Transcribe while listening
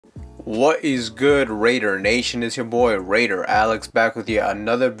What is good, Raider Nation? It's your boy Raider Alex back with yet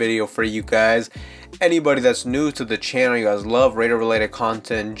another video for you guys. Anybody that's new to the channel, you guys love Raider related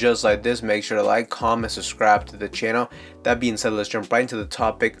content just like this, make sure to like, comment, subscribe to the channel. That being said, let's jump right into the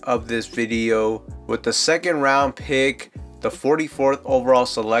topic of this video. With the second round pick, the 44th overall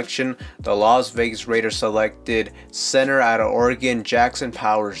selection, the Las Vegas Raiders selected center out of Oregon, Jackson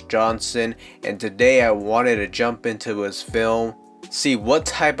Powers Johnson, and today I wanted to jump into his film, see what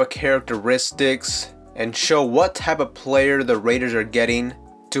type of characteristics and show what type of player the Raiders are getting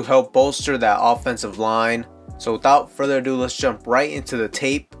to help bolster that offensive line. So without further ado, let's jump right into the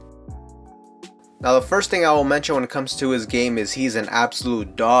tape. Now the first thing I will mention when it comes to his game is he's an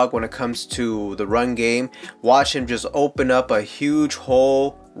absolute dog when it comes to the run game. Watch him just open up a huge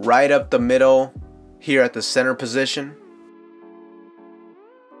hole right up the middle here at the center position.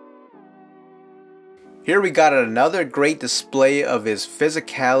 Here we got another great display of his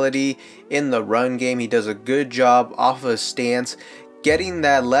physicality in the run game. He does a good job off of his stance, getting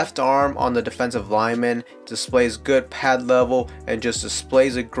that left arm on the defensive lineman, displays good pad level, and just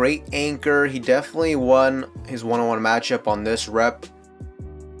displays a great anchor. He definitely won his one-on-one matchup on this rep.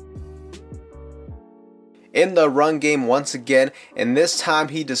 In the run game once again, and this time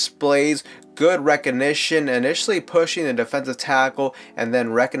he displays good recognition, initially pushing the defensive tackle and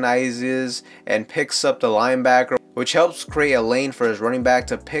then recognizes and picks up the linebacker, which helps create a lane for his running back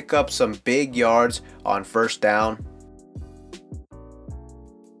to pick up some big yards on first down.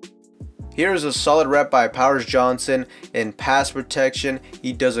 Here's a solid rep by Powers Johnson in pass protection.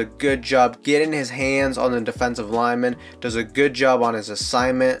 He does a good job getting his hands on the defensive lineman, does a good job on his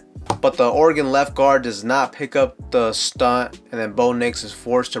assignment, but the Oregon left guard does not pick up the stunt, and then Bo Nix is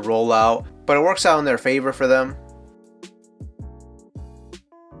forced to roll out, but it works out in their favor for them.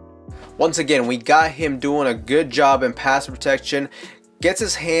 Once again, we got him doing a good job in pass protection, gets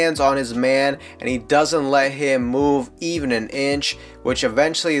his hands on his man, and he doesn't let him move even an inch, which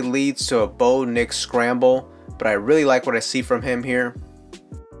eventually leads to a Bo Nix scramble, but I really like what I see from him here.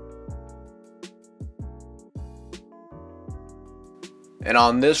 And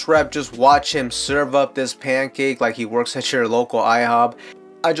on this rep, just watch him serve up this pancake like he works at your local IHOP.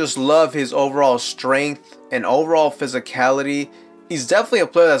 I just love his overall strength and overall physicality. He's definitely a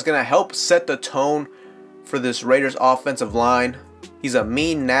player that's going to help set the tone for this Raiders offensive line. He's a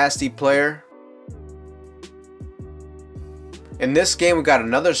mean, nasty player. In this game, we got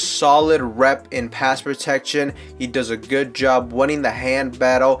another solid rep in pass protection. He does a good job winning the hand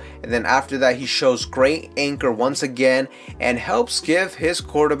battle, and then after that he shows great anchor once again and helps give his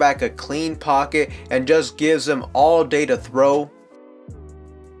quarterback a clean pocket and just gives him all day to throw.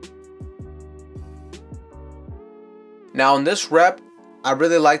 Now in this rep, I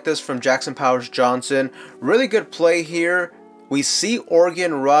really like this from Jackson Powers Johnson. Really good play here. We see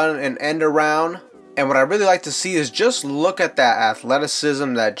Oregon run an end around, and what I really like to see is just look at that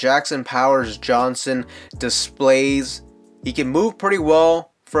athleticism that Jackson Powers Johnson displays. He can move pretty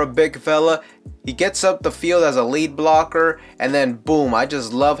well for a big fella. He gets up the field as a lead blocker, and then boom, I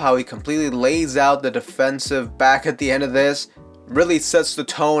just love how he completely lays out the defensive back at the end of this. Really sets the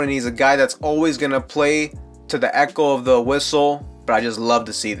tone, and he's a guy that's always going to play to the echo of the whistle, but I just love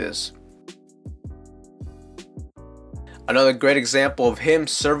to see this. Another great example of him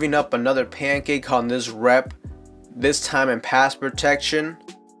serving up another pancake on this rep, this time in pass protection.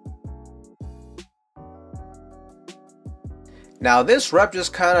 Now this rep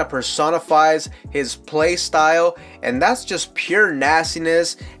just kind of personifies his play style, and that's just pure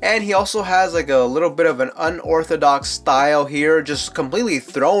nastiness, and he also has like a little bit of an unorthodox style here, just completely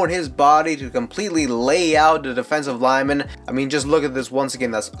throwing his body to completely lay out the defensive lineman. I mean, just look at this once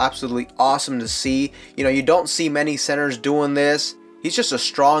again. That's absolutely awesome to see. You know, you don't see many centers doing this. He's just a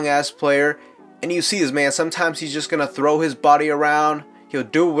strong ass player, and you see this man, sometimes he's just gonna throw his body around. He'll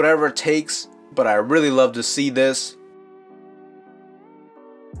do whatever it takes, but I really love to see this.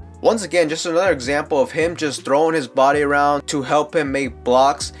 Once again, just another example of him just throwing his body around to help him make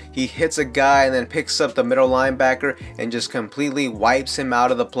blocks. He hits a guy and then picks up the middle linebacker and just completely wipes him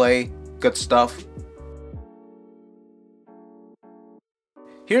out of the play. Good stuff.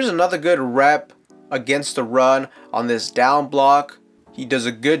 Here's another good rep against the run on this down block. He does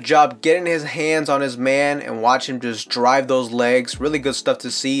a good job getting his hands on his man, and watch him just drive those legs. Really good stuff to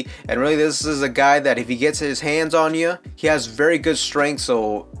see. And really, this is a guy that if he gets his hands on you, he has very good strength,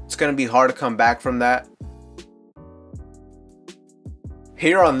 so it's going to be hard to come back from that.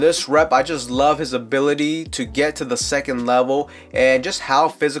 Here on this rep, I just love his ability to get to the second level and just how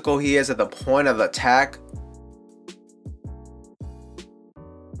physical he is at the point of attack.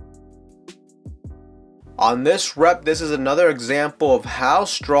 On this rep, this is another example of how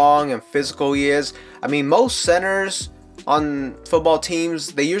strong and physical he is. I mean, most centers on football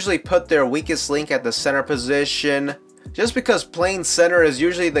teams, they usually put their weakest link at the center position, just because playing center is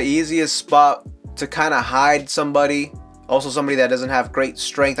usually the easiest spot to kind of hide somebody. Also somebody that doesn't have great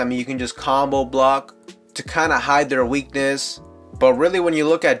strength. I mean, you can just combo block to kind of hide their weakness. But really, when you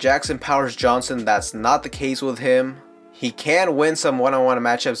look at Jackson Powers Johnson, that's not the case with him. He can win some one-on-one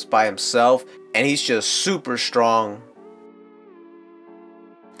matchups by himself, and he's just super strong.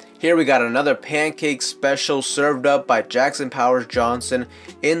 Here we got another pancake special served up by Jackson Powers Johnson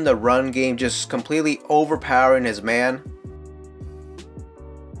in the run game, just completely overpowering his man.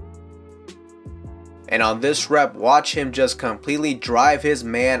 And on this rep, watch him just completely drive his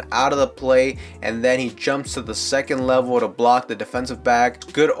man out of the play, and then he jumps to the second level to block the defensive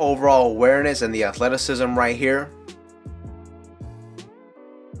back. Good overall awareness and the athleticism right here.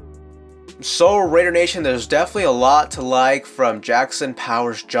 So Raider Nation, there's definitely a lot to like from Jackson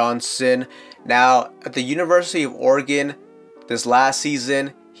Powers Johnson. Now, at the University of Oregon this last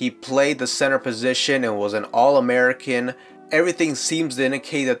season, he played the center position and was an All-American. Everything seems to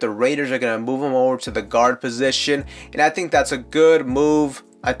indicate that the Raiders are going to move him over to the guard position, and I think that's a good move.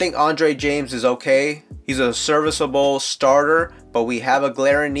 I think Andre James is okay. He's a serviceable starter, but we have a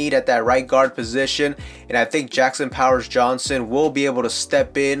glaring need at that right guard position, and I think Jackson Powers Johnson will be able to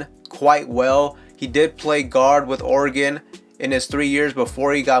step in quite well. He did play guard with Oregon in his 3 years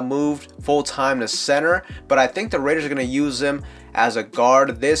before he got moved full-time to center, but I think the Raiders are going to use him as a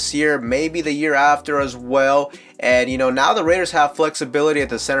guard this year, maybe the year after as well. And you know, now the Raiders have flexibility at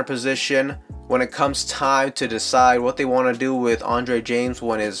the center position when it comes time to decide what they want to do with Andre James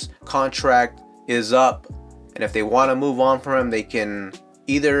when his contract is up. And if they want to move on from him, they can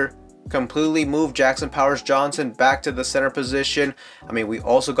either completely move Jackson Powers Johnson back to the center position. I mean, we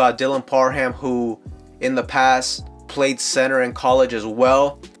also got Dylan Parham, who in the past played center in college as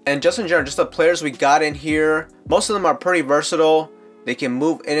well. And just in general, just the players we got in here, most of them are pretty versatile. They can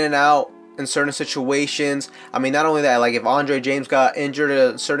move in and out in certain situations. I mean, not only that, like if Andre James got injured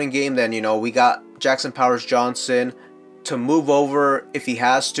in a certain game, then you know, we got Jackson Powers Johnson to move over if he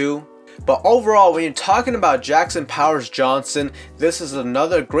has to. But overall, when you're talking about Jackson Powers Johnson, this is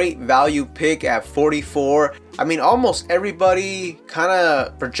another great value pick at 44. I mean, almost everybody kind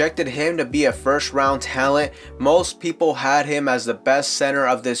of projected him to be a first-round talent. Most people had him as the best center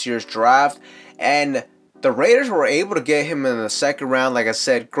of this year's draft, and the Raiders were able to get him in the second round. Like I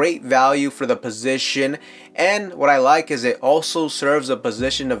said, great value for the position. And what I like is it also serves a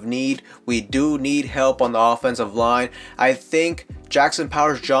position of need. We do need help on the offensive line. I think Jackson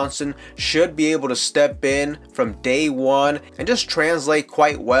Powers Johnson should be able to step in from day one and just translate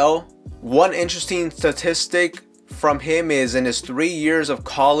quite well. One interesting statistic from him is in his 3 years of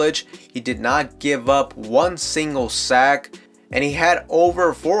college, he did not give up one single sack. And he had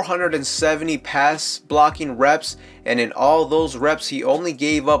over 470 pass blocking reps, and in all those reps he only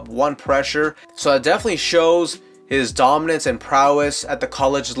gave up one pressure. So it definitely shows his dominance and prowess at the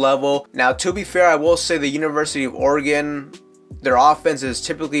college level. Now, to be fair, I will say the University of Oregon, their offense is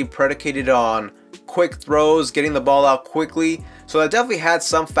typically predicated on quick throws, getting the ball out quickly. So that definitely had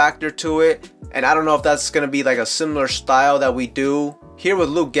some factor to it. And I don't know if that's going to be like a similar style that we do here with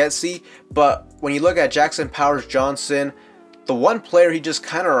Luke Getsy. But when you look at Jackson Powers Johnson, the one player he just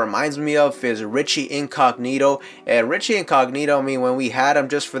kind of reminds me of is Richie Incognito. And Richie Incognito, I mean, when we had him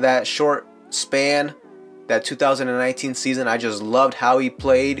just for that short span, that 2019 season, I just loved how he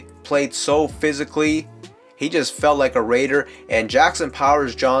played so physically. He just felt like a Raider. And Jackson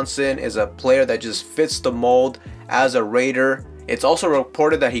Powers Johnson is a player that just fits the mold as a Raider. It's also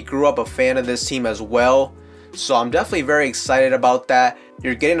reported that he grew up a fan of this team as well. So I'm definitely very excited about that.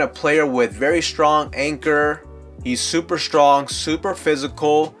 You're getting a player with very strong anchor. He's super strong, super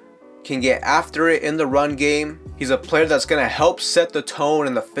physical, can get after it in the run game. He's a player that's going to help set the tone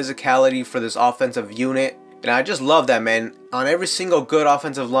and the physicality for this offensive unit. And I just love that, man. On every single good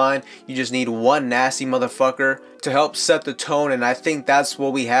offensive line, you just need one nasty motherfucker to help set the tone. And I think that's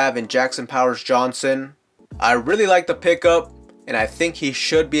what we have in Jackson Powers Johnson. I really like the pickup, and I think he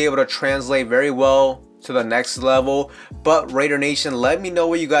should be able to translate very well to the next level. But Raider Nation, let me know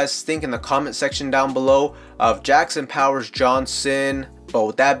what you guys think in the comment section down below of Jackson Powers Johnson. But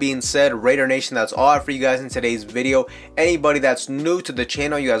with that being said, Raider Nation, that's all I have for you guys in today's video. Anybody that's new to the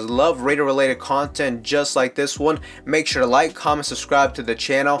channel, you guys love Raider related content just like this one, make sure to like, comment, subscribe to the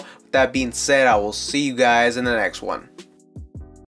channel. With that being said, I will see you guys in the next one.